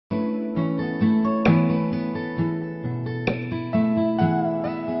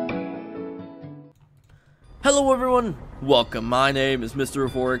Hello everyone, welcome, my name is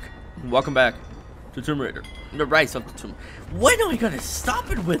MrEuphoric, welcome back to Tomb Raider, the Rise of the Tomb. When are we gonna stop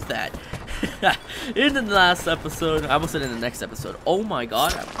it with that? In the last episode, I almost said in the next episode, oh my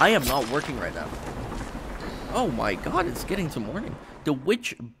god, I am not working right now. Oh my god, it's getting to morning. The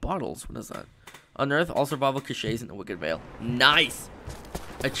witch bottles, what is that? Unearth all survival cliches in the Wicked Vale. Nice!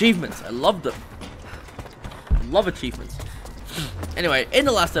 Achievements, I love them. I love achievements. Anyway, in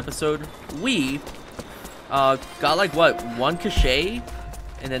the last episode, we got like what, one cachet,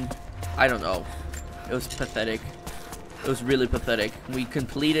 and then I don't know. It was pathetic. It was really pathetic. We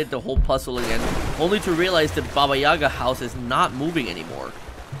completed the whole puzzle again, only to realize the Baba Yaga house is not moving anymore.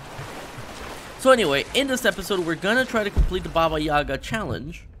 So anyway, in this episode, we're gonna try to complete the Baba Yaga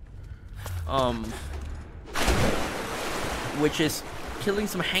challenge, which is killing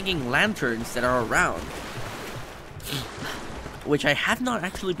some hanging lanterns that are around, which I have not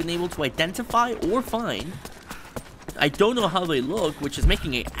actually been able to identify or find. I don't know how they look, which is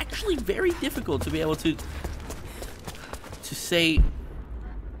making it actually very difficult to be able to say,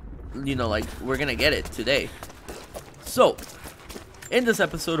 you know, like, we're gonna get it today. So, in this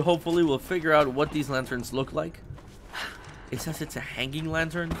episode, hopefully we'll figure out what these lanterns look like. It says it's a hanging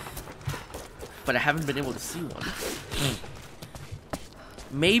lantern, but I haven't been able to see one.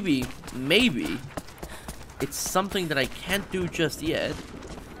 Maybe it's something that I can't do just yet.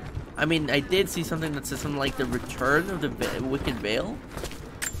 I mean, I did see something that says something like the return of the Wicked Vale,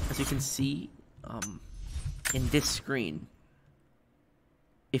 as you can see in this screen.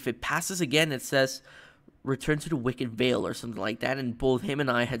 If it passes again, it says return to the Wicked Vale or something like that, and both him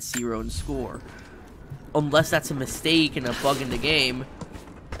and I had 0 in score. Unless that's a mistake and a bug in the game.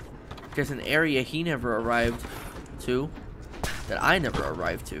 There's an area he never arrived to that I never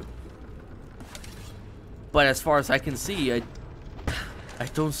arrived to. But as far as I can see, I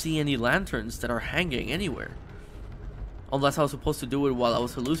don't see any lanterns that are hanging anywhere. Unless I was supposed to do it while I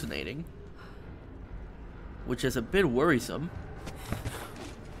was hallucinating, which is a bit worrisome.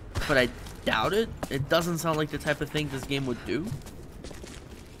 But I doubt it. It doesn't sound like the type of thing this game would do.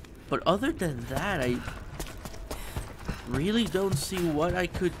 But other than that, I really don't see what I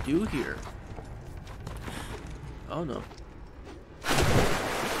could do here. Oh no.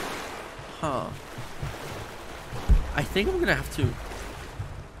 Huh. I think I'm gonna have to.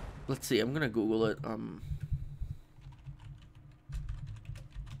 Let's see, I'm gonna Google it.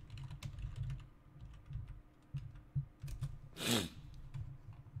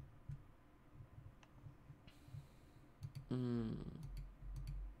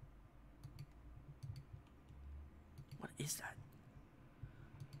 What is that?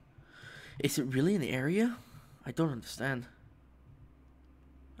 Is it really an area? I don't understand.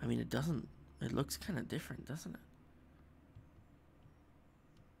 I mean, it looks kind of different, doesn't it?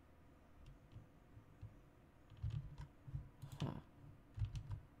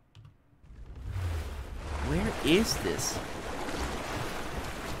 Where is this?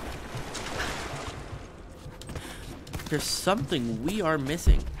 There's something we are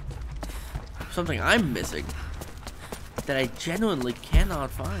missing. Something I'm missing that I genuinely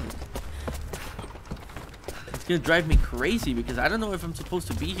cannot find. It's gonna drive me crazy because I don't know if I'm supposed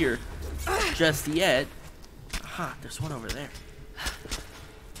to be here just yet. Aha, there's one over there.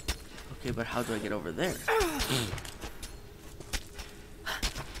 Okay, but how do I get over there?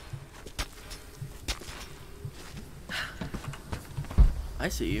 I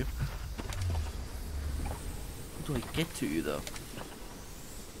see you. How do I get to you, though?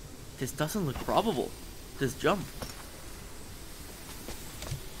 This doesn't look probable. This jump.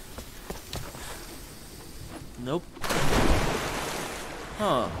 Nope.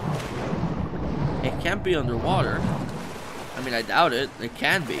 Huh. It can't be underwater. I mean, I doubt it. It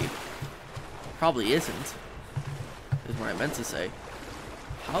can be. Probably isn't. Is what I meant to say.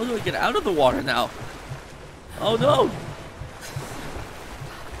 How do I get out of the water now? Oh no!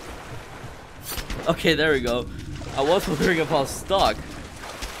 Okay, there we go. I was wondering if I was stuck.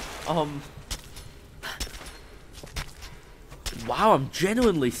 Wow, I'm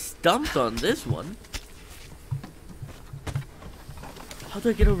genuinely stumped on this one. How do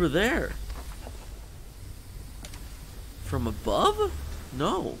I get over there? From above?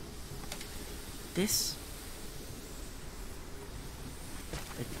 No. This...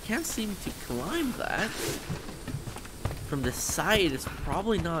 I can't seem to climb that. From the side, it's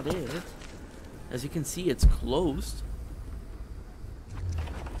probably not it. As you can see, it's closed.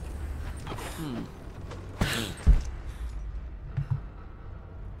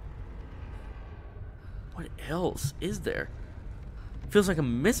 What else is there? Feels like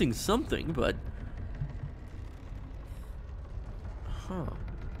I'm missing something, but... Huh.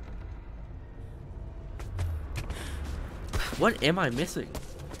 What am I missing?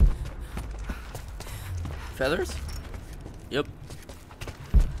 Feathers? Yep.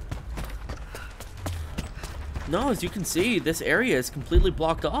 No, as you can see, this area is completely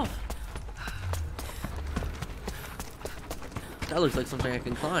blocked off. That looks like something I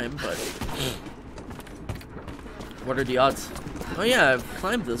can climb, but... What are the odds? Oh yeah, I've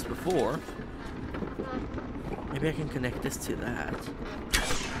climbed this before. Maybe I can connect this to that.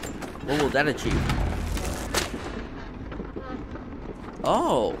 What will that achieve?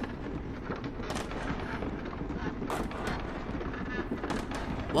 Oh!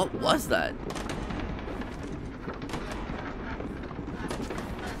 What was that?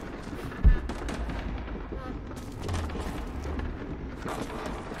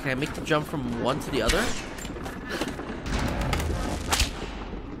 Can I make the jump from one to the other?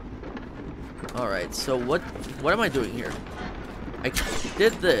 Alright, so what am I doing here? I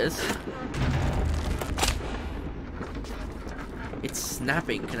did this. It's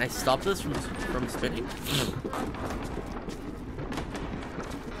snapping. Can I stop this from spinning?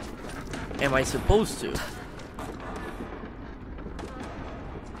 Am I supposed to?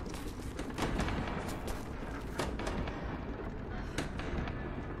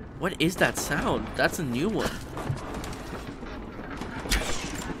 What is that sound? That's a new one.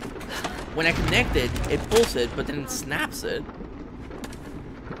 When I connect it, it pulls it, but then it snaps it.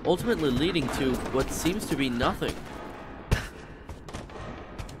 Ultimately leading to what seems to be nothing.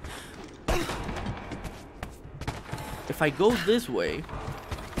 If I go this way,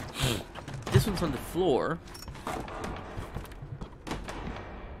 this one's on the floor.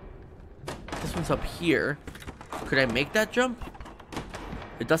 This one's up here. Could I make that jump?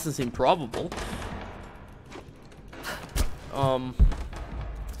 It doesn't seem probable.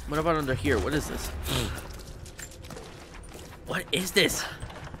 What about under here? What is this? What is this?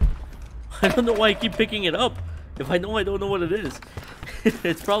 I don't know why I keep picking it up. If I know, I don't know what it is.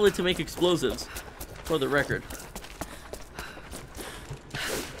 It's probably to make explosives, for the record.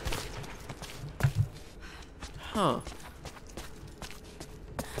 Huh.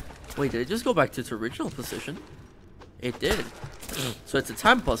 Wait, did it just go back to its original position? It did. So it's a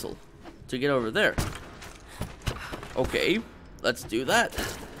time puzzle to get over there. Okay, let's do that.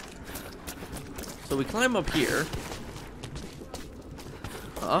 So we climb up here.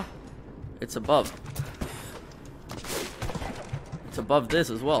 Huh? It's above. It's above this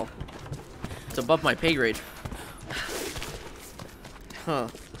as well. It's above my pay grade. Huh.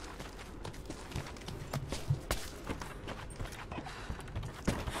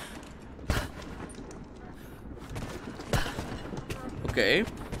 Okay.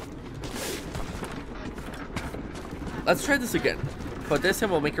 Let's try this again. But this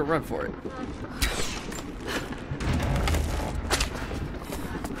time we'll make a run for it.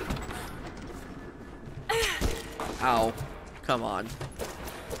 Ow. Come on.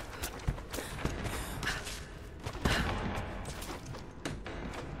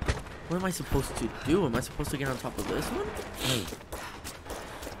 What am I supposed to do? Am I supposed to get on top of this one?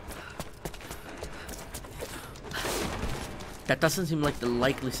 That doesn't seem like the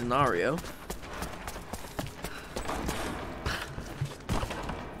likely scenario.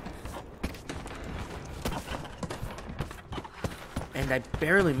 And I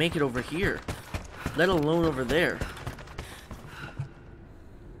barely make it over here, let alone over there.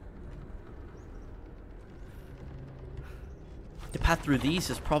 The path through these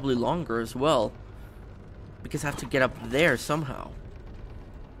is probably longer as well, because I have to get up there somehow.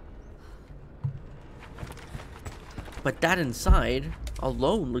 But that inside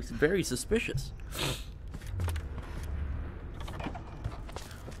alone looks very suspicious.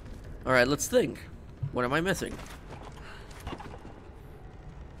 Alright, let's think. What am I missing?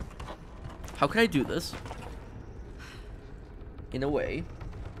 How can I do this in a way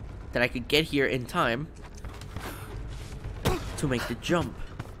that I could get here in time to make the jump?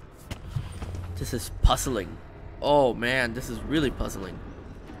 This is puzzling. Oh man, this is really puzzling.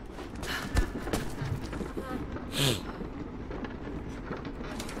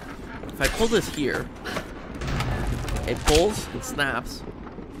 If I pull this here, it pulls and snaps,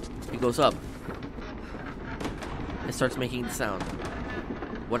 it goes up. It starts making the sound.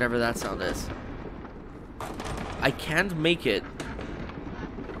 Whatever that sound is. I can't make it.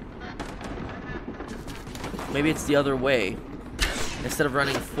 Maybe it's the other way. Instead of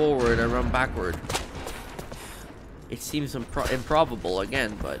running forward, I run backward. It seems improbable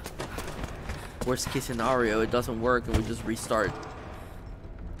again, but worst case scenario, it doesn't work and we just restart.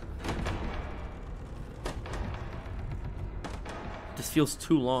 This feels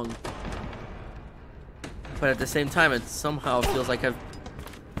too long. But at the same time, it somehow feels like I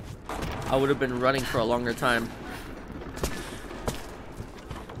would have been running for a longer time.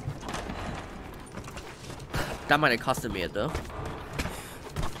 That might have costed me it though.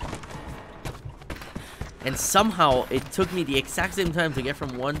 And somehow it took me the exact same time to get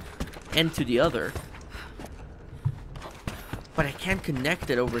from one end to the other. But I can't connect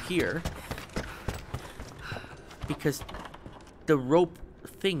it over here. Because the rope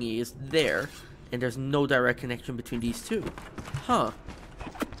thingy is there. And there's no direct connection between these two. Huh.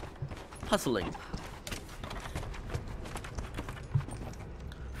 Puzzling.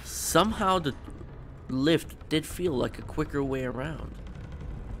 Somehow the lift did feel like a quicker way around.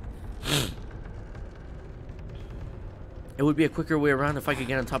 It would be a quicker way around if I could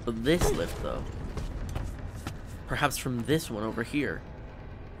get on top of this lift, though. Perhaps from this one over here.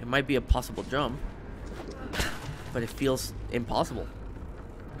 It might be a possible jump. But it feels impossible.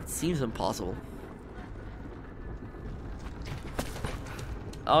 It seems impossible.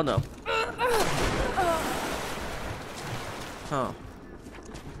 Oh, no. Huh.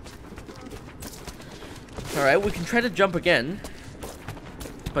 Alright, we can try to jump again.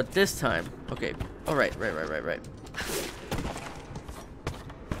 But this time... Okay. Alright, right.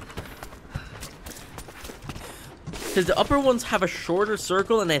 Because the upper ones have a shorter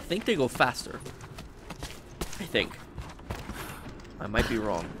circle, and I think they go faster. I think. I might be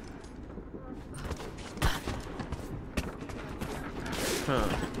wrong. Huh.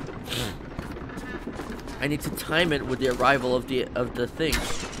 I need to time it with the arrival of the thing.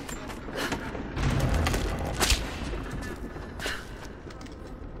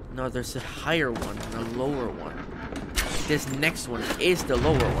 No, there's a higher one and a lower one. This next one is the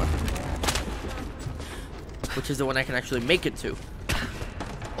lower one. Which is the one I can actually make it to.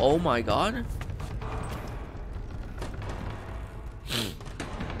 Oh my god.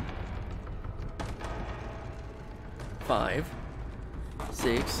 Five,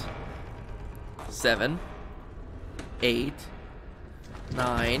 6, 7, 8,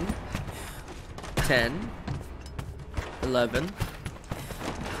 9, 10, 11,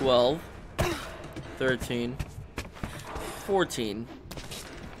 12, 13, 14.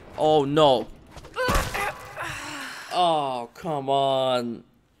 Oh no. Oh, come on.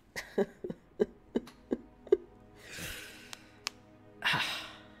 Come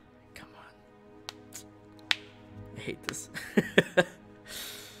on. I hate this.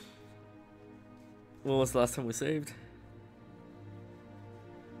 When was the last time we saved?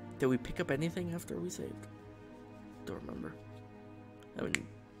 Did we pick up anything after we saved? Don't remember. I mean,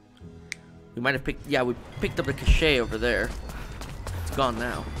 we might have picked... Yeah, we picked up the cachet over there. It's gone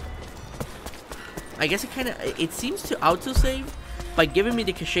now. I guess it kind of... It seems to autosave by giving me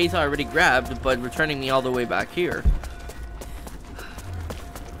the cachets I already grabbed, but returning me all the way back here.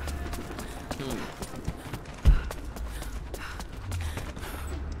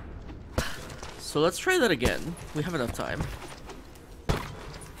 So let's try that again. We have enough time.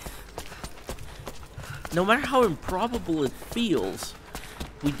 No matter how improbable it feels,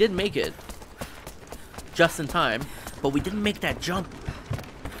 we did make it. Just in time. But we didn't make that jump.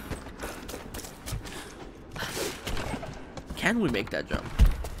 Can we make that jump?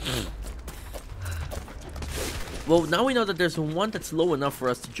 Well, now we know that there's one that's low enough for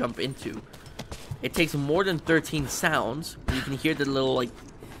us to jump into. It takes more than 13 sounds. You can hear the little, like...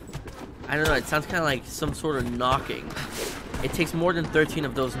 I don't know, it sounds kind of like some sort of knocking. It takes more than 13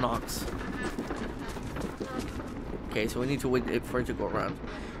 of those knocks. Okay, so we need to wait for it to go around.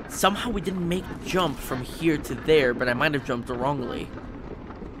 Somehow we didn't make the jump from here to there, but I might have jumped wrongly.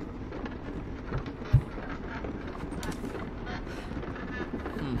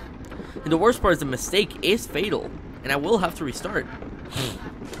 And the worst part is the mistake is fatal, and I will have to restart.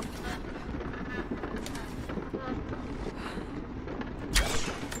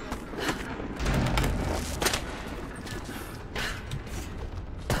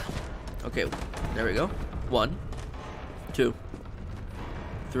 Okay, there we go. 1, 2,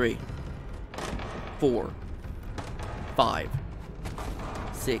 3, 4, 5,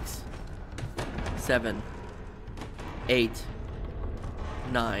 6, 7, 8,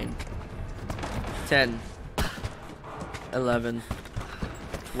 9, 10, 11,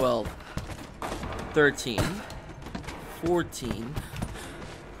 12, 13, 14,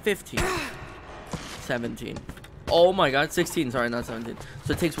 15, 17. Oh my god, 16, sorry, not 17.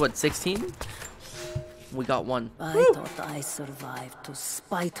 So it takes what, 16? We got one. I thought I survived to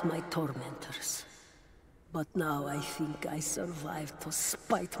spite my tormentors. But now I think I survived to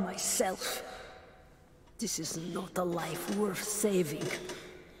spite myself. This is not a life worth saving.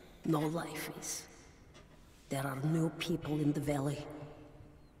 No life is. There are new people in the valley.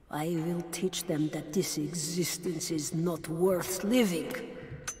 I will teach them that this existence is not worth living.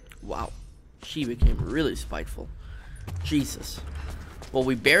 Wow. She became really spiteful. Jesus. Well,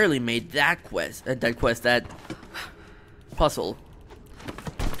 we barely made that quest. That puzzle.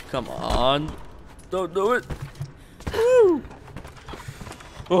 Come on. Don't do it. Woo.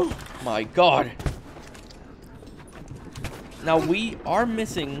 Oh my god. Now we are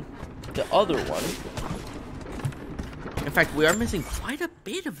missing the other one. In fact, we are missing quite a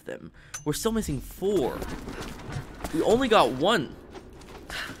bit of them. We're still missing 4. We only got 1.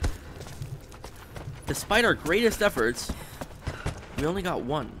 Despite our greatest efforts, we only got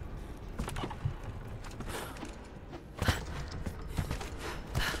 1.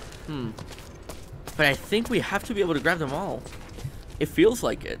 But I think we have to be able to grab them all. It feels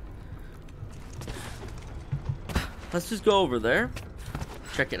like it. Let's just go over there.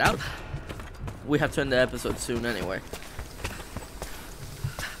 Check it out. We have to end the episode soon anyway.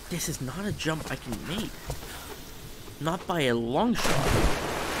 This is not a jump I can make. Not by a long shot.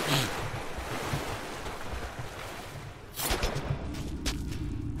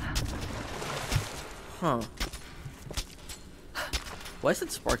 Huh. Why is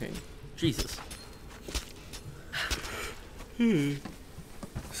it sparking? Jesus.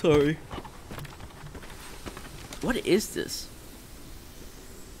 Sorry. What is this?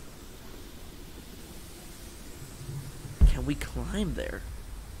 Can we climb there?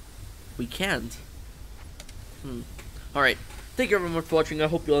 We can't. Alright. Thank you everyone for watching. I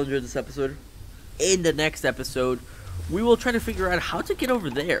hope you all enjoyed this episode. In the next episode, we will try to figure out how to get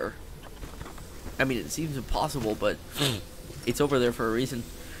over there. I mean, it seems impossible, but it's over there for a reason.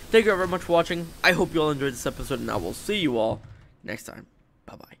 Thank you very much for watching. I hope you all enjoyed this episode, and I will see you all next time.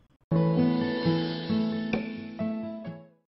 Bye-bye.